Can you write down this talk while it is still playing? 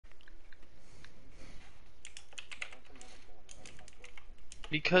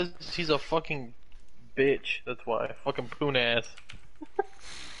Because he's a fucking bitch. That's why. Fucking poon ass.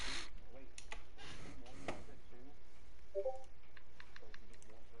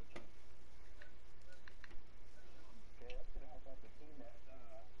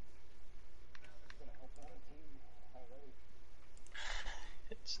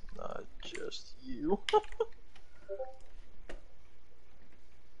 It's not just you.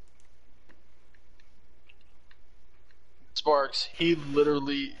 Sparks, he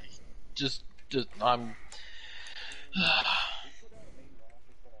literally just I'm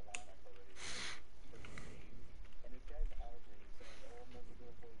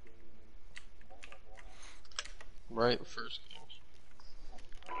right first games.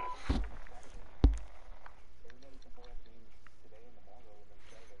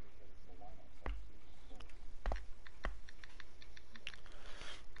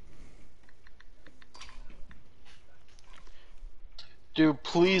 Dude,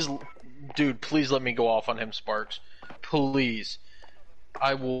 please let me go off on him, Sparks. Please.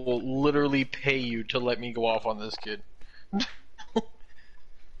 I will literally pay you to let me go off on this kid.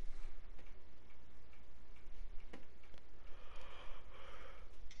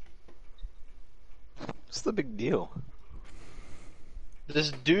 What's the big deal?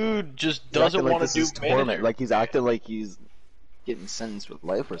 This dude just doesn't want to do manager. Like he's acting like he's getting sentenced with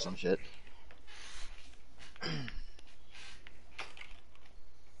life or some shit.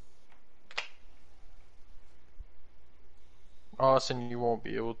 Austin, you won't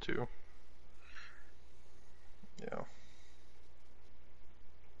be able to. Yeah.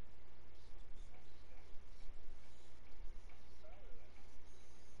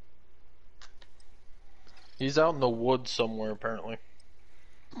 He's out in the woods somewhere, apparently.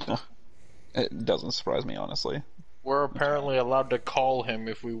 It doesn't surprise me, honestly. We're apparently allowed to call him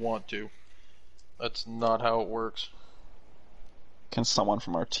if we want to. That's not how it works. Can someone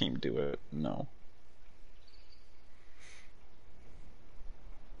from our team do it? No.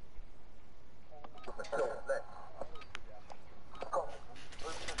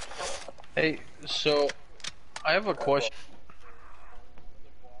 Hey, so I have a question.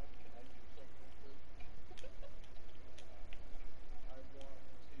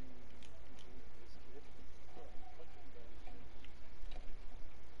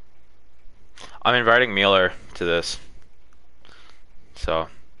 I'm inviting Mueller to this. So.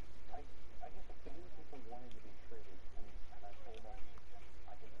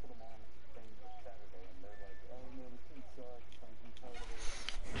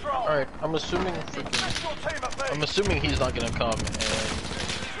 Alright, I'm assuming he's not gonna come,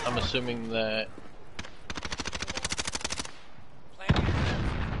 and I'm assuming that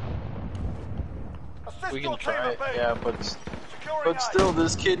we can try it, yeah, but still,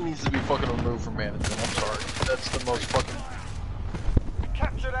 this kid needs to be fucking removed from management. I'm sorry. That's the most fucking...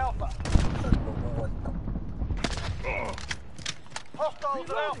 Captured Alpha. Hostiles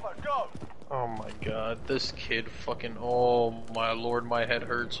at Alpha, go! Oh my god, this kid fucking... Oh my lord, my head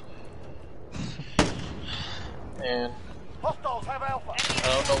hurts. And... Hostiles have Alpha. I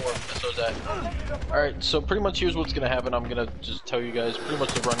don't know where Misso's at. Alright, so pretty much here's what's gonna happen. I'm gonna just tell you guys pretty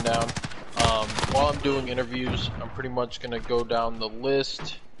much the rundown. While I'm doing interviews, I'm pretty much gonna go down the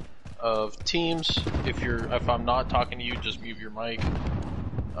list of teams. If I'm not talking to you, just mute your mic.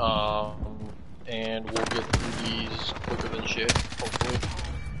 And we'll get through these quicker than shit, hopefully.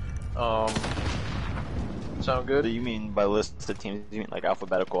 Sound good? So you mean by list of teams, you mean like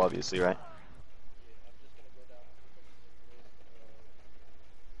alphabetical, obviously, right?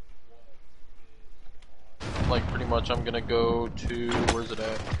 Like pretty much I'm gonna go to, where's it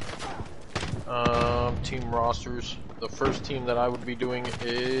at? Team rosters. The first team that I would be doing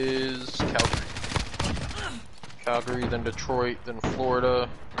is Calgary, then Detroit, then Florida,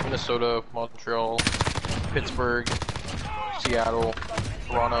 Minnesota, Montreal, Pittsburgh, Seattle,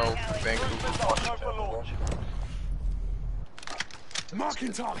 Toronto, Vancouver, Washington.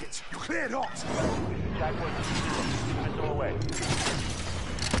 Marking targets. You cleared hot.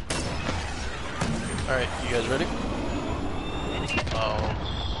 Alright, you guys ready?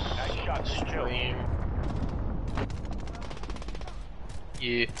 Stream.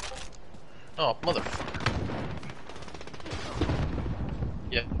 Yeah. Oh, motherfucker.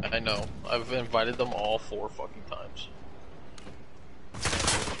 Yeah, I know. I've invited them all 4 fucking times.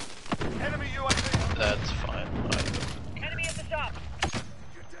 Enemy UAV. That's fine. Enemy at the top. I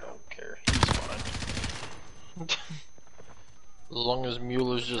don't care. He's fine. As long as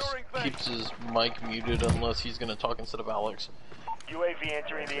Mueller's just keeps his mic muted unless he's gonna talk instead of Alex. UAV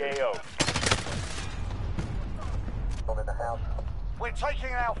entering the AO. We're taking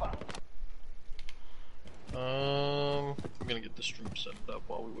Alpha. I'm gonna get the stream set up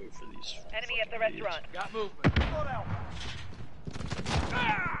while we wait for these. Enemy at the restaurant. Got movement. Got out.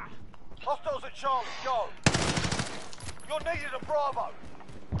 Ah! Hostiles at Charlie, go. You're needed at Bravo.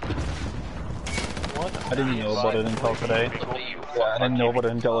 What? I didn't know about it until today. Yeah, I didn't know about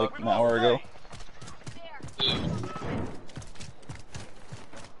it until like an hour ago.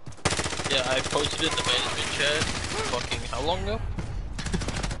 Yeah, I posted it in the management chat fucking how long ago?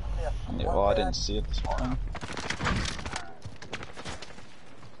 Yeah, well, I didn't see it this morning.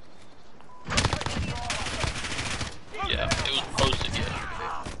 Yeah, it was posted yesterday.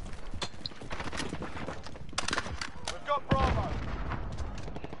 We've got Bravo.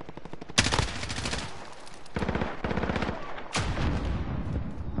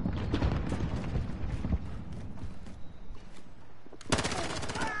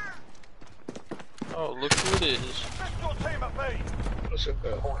 Oh, look who it is. Assist your team at B. Assist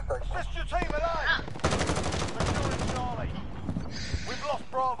your team at A. Securing Charlie. We've lost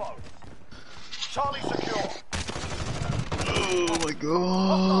Bravo. Charlie secure. Oh my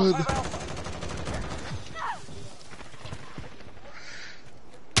Hostiles god. have Alpha.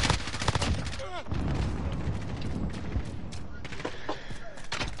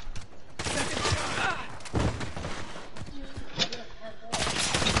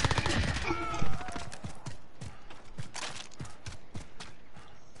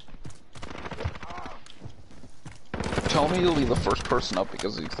 Tell me you'll be the first person up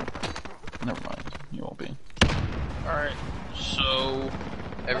because you. Never mind, you won't be. Alright, so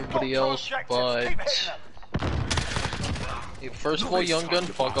everybody Got two else objectives. but Keep hitting them. Hey, first of all, Young Gun,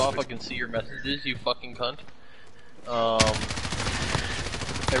 fuck off, I can see your messages, you fucking cunt.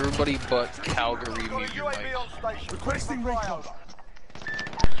 Everybody but Calgary Got a mute your UAV mics. on station. Requesting recon.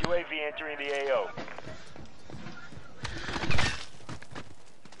 UAV entering the AO.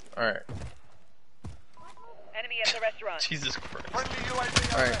 Alright, Enemy at the restaurant. Jesus Christ. Friendly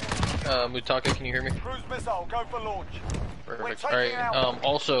UAV Alright, Mutaka, can you hear me? Cruise missile, go for launch. Perfect. We're taking Alright, out.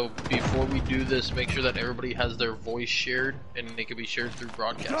 also, before we do this, make sure that everybody has their voice shared, and it can be shared through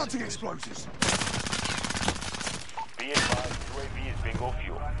Planting broadcasting. explosives. Be advised, UAV is bingo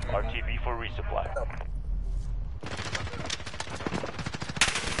fuel. RTB for resupply.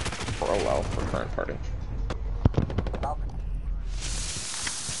 Roll out for current party.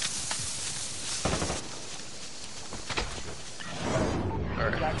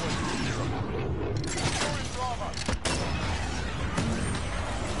 Alright.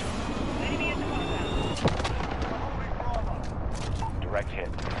 Direct hit.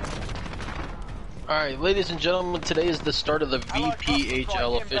 Alright, ladies and gentlemen, today is the start of the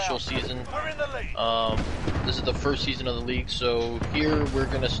VPHL official season. We're in the lead. This is the first season of the league, so here we're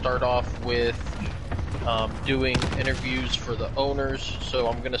going to start off with doing interviews for the owners. So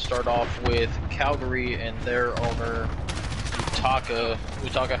I'm going to start off with Calgary and their owner, Mutaka.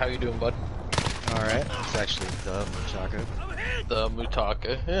 Mutaka, how you doing, bud? Alright, it's actually the Mutaka. The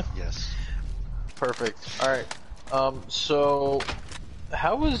Mutaka. Yes. Perfect. Alright. So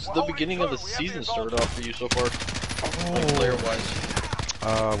how was the beginning of the season started off for you so far? Like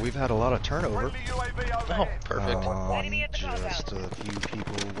player-wise? We've had a lot of turnover. Friendly UAV Oh, overhead. perfect. Just a few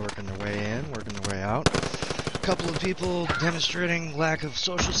people working their way in, working their way out. A couple of people demonstrating lack of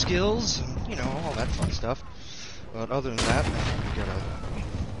social skills, and, you know, all that fun stuff. But other than that,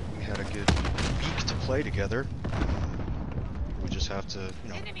 we had a good week to play together. We just have to, you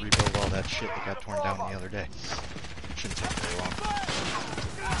know, rebuild all that shit that got torn down the other day. Shouldn't take very long.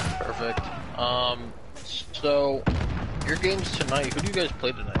 Perfect. So your games tonight, who do you guys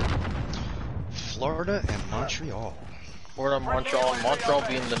play tonight? Florida and Montreal. Florida, Montreal, Montreal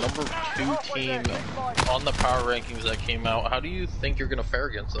being the number 2 team on the power rankings that came out. How do you think you're going to fare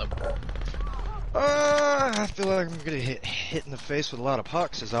against them? I feel like I'm gonna get hit in the face with a lot of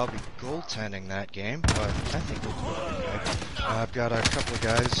pucks as I'll be goaltending that game, but I think we'll do okay. I've got a couple of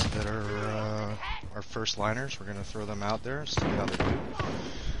guys that are our first liners. We're gonna throw them out there, see how they do.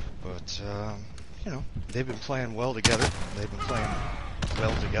 But you know, they've been playing well together. They've been playing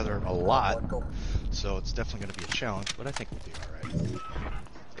well together a lot, so it's definitely gonna be a challenge. But I think we'll be all right.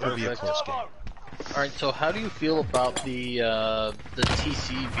 It'll be a close game. Alright, so how do you feel about the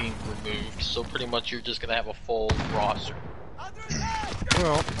TC being removed? So pretty much you're just going to have a full roster.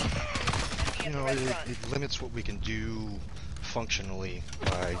 Well, you know, it limits what we can do functionally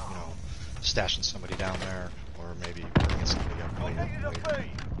by, you know, stashing somebody down there, or maybe bringing somebody up later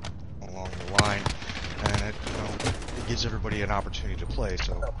along the line, and it, you know, it gives everybody an opportunity to play.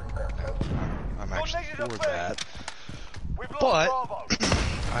 So I'm actually for that. But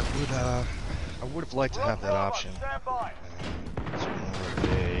I would have liked to have that option. It's more of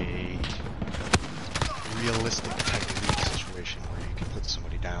a realistic type of league situation where you can put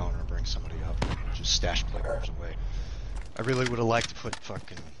somebody down or bring somebody up and just stash players away. I really would have liked to put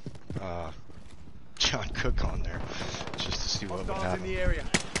fucking John Cook on there just to see what would happen.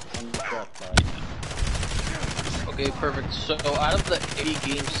 Okay, perfect. So out of the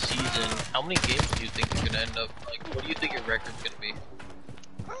 80-game season, how many games do you think you're gonna end up? Like, what do you think your record's gonna be?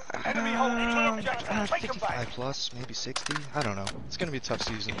 55 plus, maybe 60. I don't know. It's gonna be a tough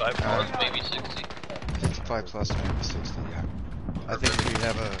season. 55 plus, maybe 60. 55 plus, maybe 60. Yeah. I think we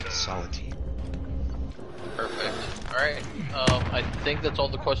have a solid team. Perfect. Alright, I think that's all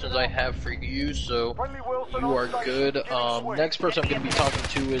the questions I have for you, so you are good. Next person I'm going to be talking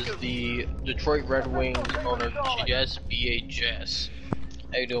to is the Detroit Red Wings owner, Jess BHS.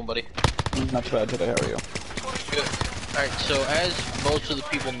 How you doing, buddy? Not too bad today, how are you? Good. Alright, so as most of the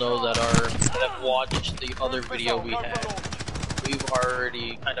people know that have watched the other video we had, we've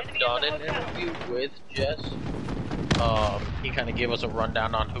already kind of done an interview with Jess. He kind of gave us a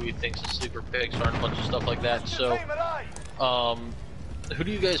rundown on who he thinks the sleeper picks are and a bunch of stuff like that. So, who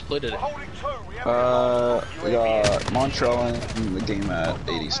do you guys play today? We got Montreal in the game at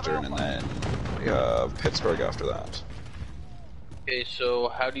 8 Eastern, and then we have Pittsburgh after that. Okay, so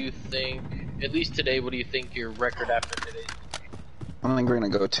how do you think, at least today, what do you think your record after today is? I think we're gonna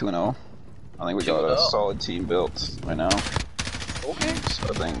go 2-0. I think we got a solid team built right now. Okay. So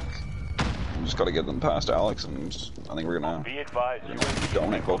I think we just gotta get them past Alex, and I think we're gonna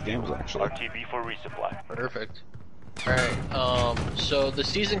donate both games actually. RTB for resupply. Perfect. Alright, so the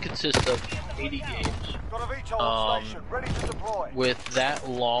season consists of 80 games. With that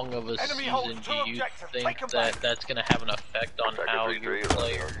long of a season, do you think that that's going to have an effect on how your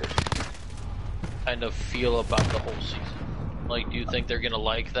players kind of feel about the whole season? Like, do you think they're going to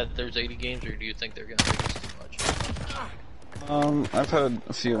like that there's 80 games, or do you think they're going to think it's too much? I've had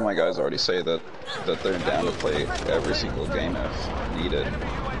a few of my guys already say that they're down to play every single game if needed.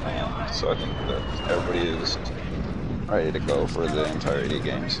 So I think that everybody is ready to go for the entire 80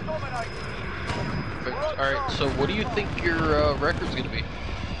 games. Alright, so what do you think your record's going to be?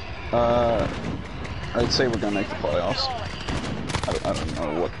 I'd say we're going to make the playoffs. I don't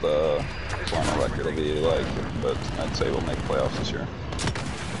know what the final record will be like, but I'd say we'll make playoffs this year.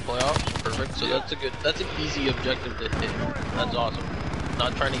 Playoffs? Perfect. So that's an easy objective to hit. That's awesome.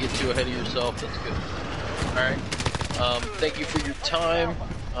 Not trying to get too ahead of yourself, that's good. Alright. Thank you for your time.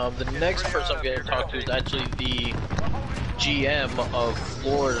 The next person I'm going to talk to is actually the GM of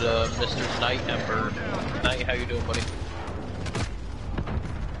Florida, Mr. Night Ember. Night, how you doing, buddy?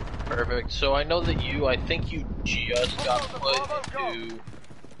 Perfect. So I know that I think you just got put into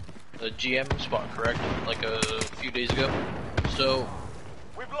the GM spot, correct? Like a few days ago. So,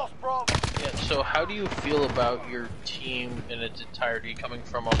 yeah. So how do you feel about your team in its entirety, coming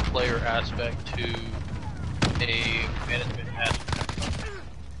from a player aspect to a management aspect?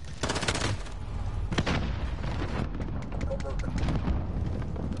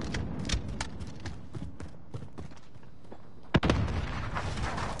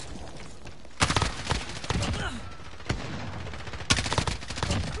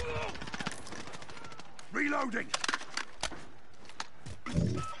 Reloading.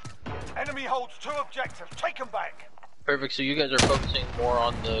 Enemy holds 2 objectives. Take them back. Perfect. So you guys are focusing more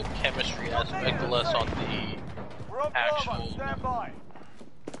on the chemistry aspect, less on the actual. Stand by.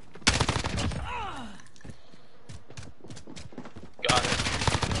 Got it.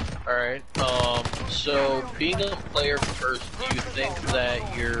 All right. So being a player first, do you think that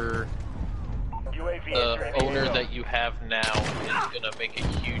the owner that you have now is gonna make a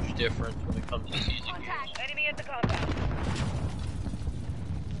huge difference when it comes to season games? Enemy at the compound.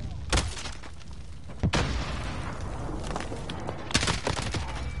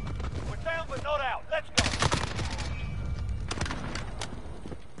 We're down but not out. Let's go.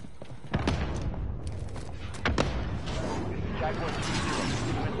 Jaguar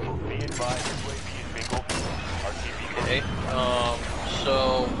 2-0. Be advised, UAV is being opened. RTB. Okay.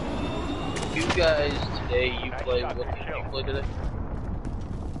 So you guys today, you play what game do you play today?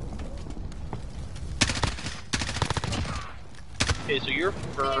 Okay, so your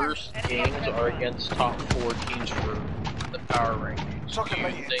first games are against top 4 teams for the power rankings. Do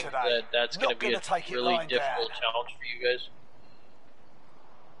you think that that's going to be a really difficult challenge for you guys?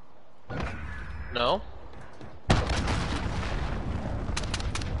 No?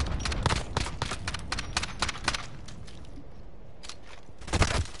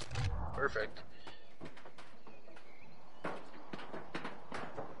 Perfect.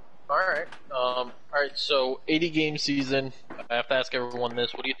 Alright, so 80 game season. I have to ask everyone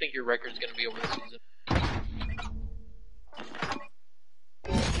this. What do you think your record's going to be over the season?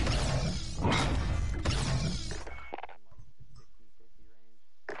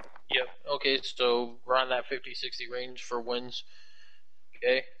 Okay, so around that 50-60 range for wins.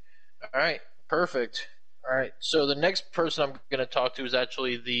 Okay. All right. Perfect. All right. So the next person I'm going to talk to is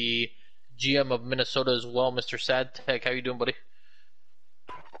actually the GM of Minnesota as well, Mr. Sadtech. How you doing, buddy?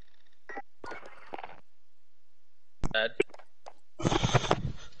 Sad.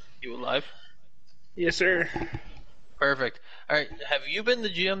 You alive? Yes, sir. Perfect. All right. Have you been the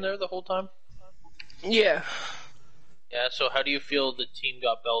GM there the whole time? Yeah. Yeah. So how do you feel the team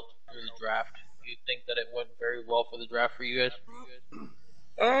got built through the draft? Do you think that it went very well for the draft for you guys?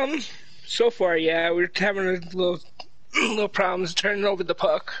 Um. So far, yeah, we're having a little problems turning over the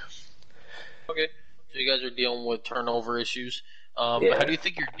puck. Okay. So you guys are dealing with turnover issues. But how Yeah. do you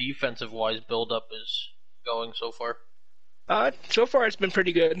think your defensive wise build up is going so far? So far it's been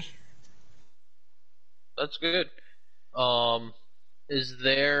pretty good. That's good. Um, is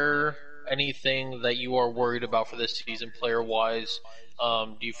there anything that you are worried about for this season, player wise?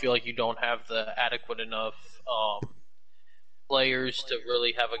 Do you feel like you don't have the adequate enough players to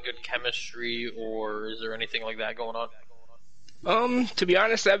really have a good chemistry, or is there anything like that going on? To be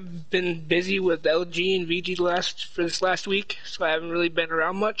honest, I've been busy with LG and VG for this last week, so I haven't really been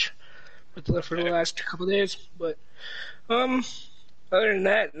around much for the last couple of days. But other than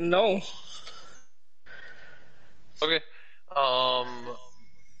that, no. Okay.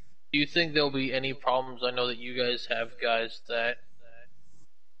 Do you think there'll be any problems? I know that you guys have guys that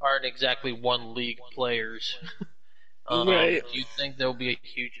aren't exactly one league players. Right. Do you think there'll be a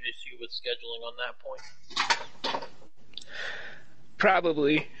huge issue with scheduling on that point?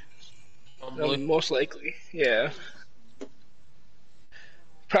 Probably. Probably. Most likely. Yeah.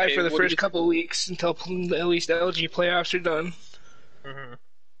 Probably Okay, for the what do first you- couple of weeks until at least the LG playoffs are done. Mhm.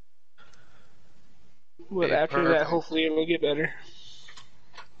 But Okay, after that, perfect. hopefully it will get better.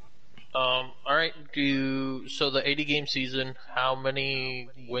 All right. So the 80 game season? How many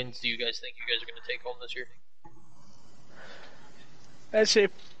wins do you guys think you guys are going to take home this year? I'd say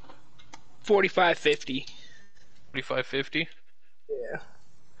 45-50. 45-50. Yeah.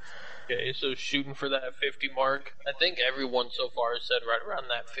 Okay, so shooting for that 50 mark. I think everyone so far has said right around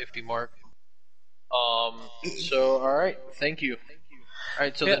that 50 mark. So all right, thank you. All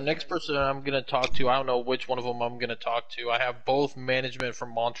right, so Yeah. the next person I'm gonna talk to, I don't know which one of them I'm gonna talk to. I have both management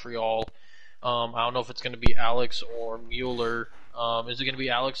from Montreal. I don't know if it's gonna be Alex or Mueller. Is it gonna be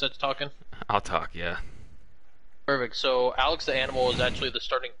Alex that's talking? I'll talk. Yeah. Perfect. So Alex the Animal is actually the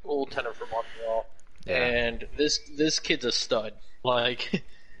starting goaltender for Montreal, Yeah. and this kid's a stud. Like,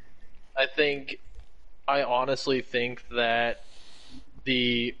 I honestly think that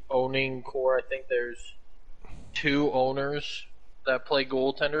the owning core. I think there's two owners that play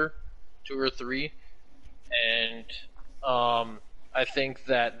goaltender, two or three, and I think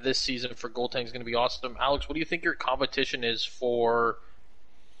that this season for goaltending is going to be awesome. Alex, what do you think your competition is for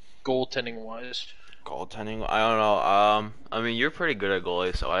goaltending wise? Goaltending. I don't know. I mean, you're pretty good at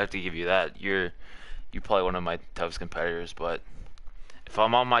goalie, so I have to give you that. You're probably one of my toughest competitors, but if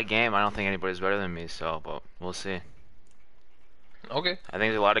I'm on my game, I don't think anybody's better than me. So, but we'll see. Okay. I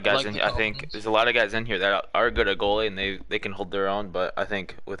think there's a lot of I guys like in. the I think confidence. there's a lot of guys in here that are good at goalie, and they can hold their own. But I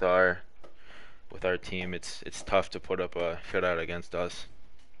think with our team, it's tough to put up a shutout against us.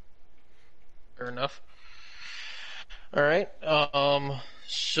 Fair enough. All right.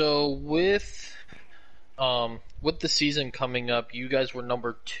 So with the season coming up, you guys were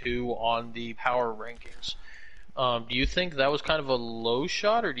number 2 on the power rankings. Do you think that was kind of a low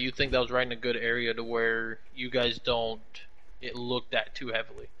shot, or do you think that was right in a good area to where you guys don't get looked at too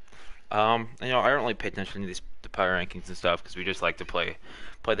heavily? I don't really pay attention to the power rankings and stuff because we just like to play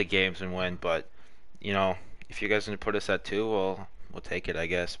the games and win. But if you guys want to put us at 2, we'll take it, I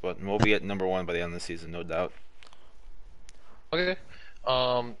guess. But we'll be at number 1 by the end of the season, no doubt. Okay.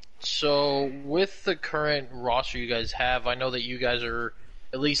 So with the current roster you guys have, I know that you guys are,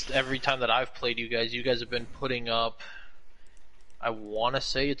 at least every time that I've played you guys have been putting up, I want to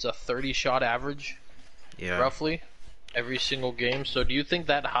say it's a 30 shot average, Yeah. roughly, every single game. So do you think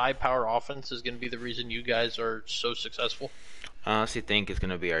that high power offense is going to be the reason you guys are so successful? I honestly think it's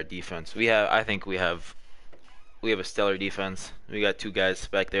gonna be our defense. I think we have a stellar defense. We got 2 guys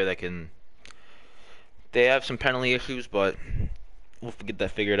back there that can. They have some penalty issues, but we'll get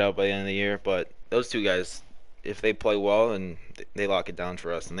that figured out by the end of the year. But those 2 guys, if they play well, and they lock it down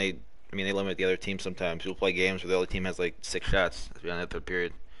for us, and they limit the other team sometimes. We'll play games where the other team has like 6 shots at the end of the third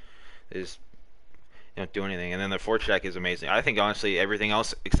period. They just don't do anything. And then their forecheck is amazing. I think honestly everything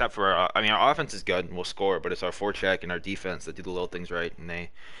else except for our offense is good and we'll score, but it's our forecheck and our defense that do the little things right. And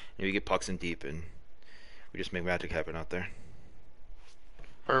we get pucks in deep and we just make magic happen out there.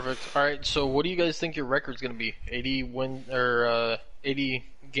 Perfect. All right. So what do you guys think your record's going to be? 80 80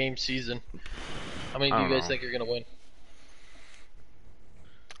 game season? How many I do you don't guys know. think are gonna win?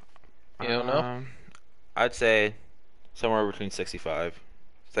 You don't know? I'd say somewhere between 65.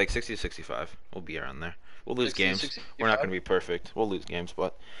 It's like 60 to 65. We'll be around there. We'll lose 60 to games. We're not 65? going to be perfect. We'll lose games,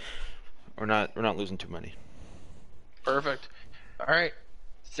 but we're not losing too many. Perfect. All right.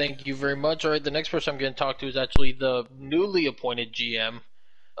 Thank you very much. All right, the next person I'm going to talk to is actually the newly appointed GM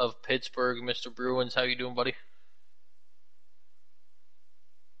of Pittsburgh, Mr. Bruins. How you doing, buddy?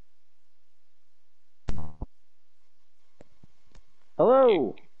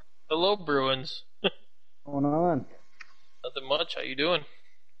 Hello. Hello, Bruins. What's going on? Nothing much. How you doing?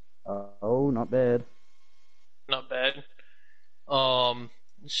 Oh, not bad. Not bad.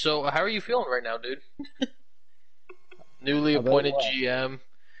 So how are you feeling right now, dude? Newly About appointed what? GM.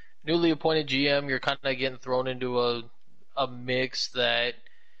 Newly appointed GM. You're kind of getting thrown into a mix that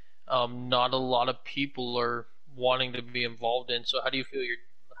not a lot of people are wanting to be involved in. So how do you feel?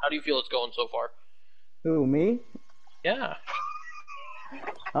 How do you feel it's going so far? Who, me? Yeah,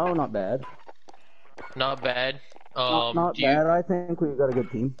 Oh, not bad. not bad. Not Do you? bad. I think we've got a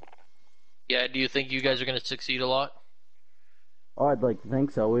good team. Yeah. Do you think you guys are going to succeed a lot? Oh, I'd like to think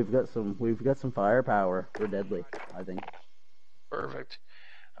so. We've got some firepower. We're deadly, I think. Perfect.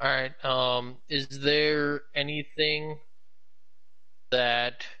 All right. Is there anything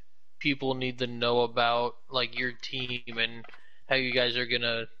that people need to know about, like your team and how you guys are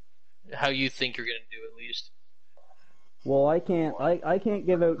gonna, how you think you're gonna do at least? Well, I can't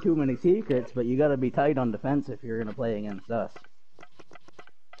give out too many secrets, but you got to be tight on defense if you're gonna play against us.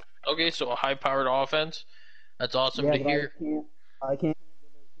 Okay, so a high-powered offense. That's awesome Yeah, to but hear. I can't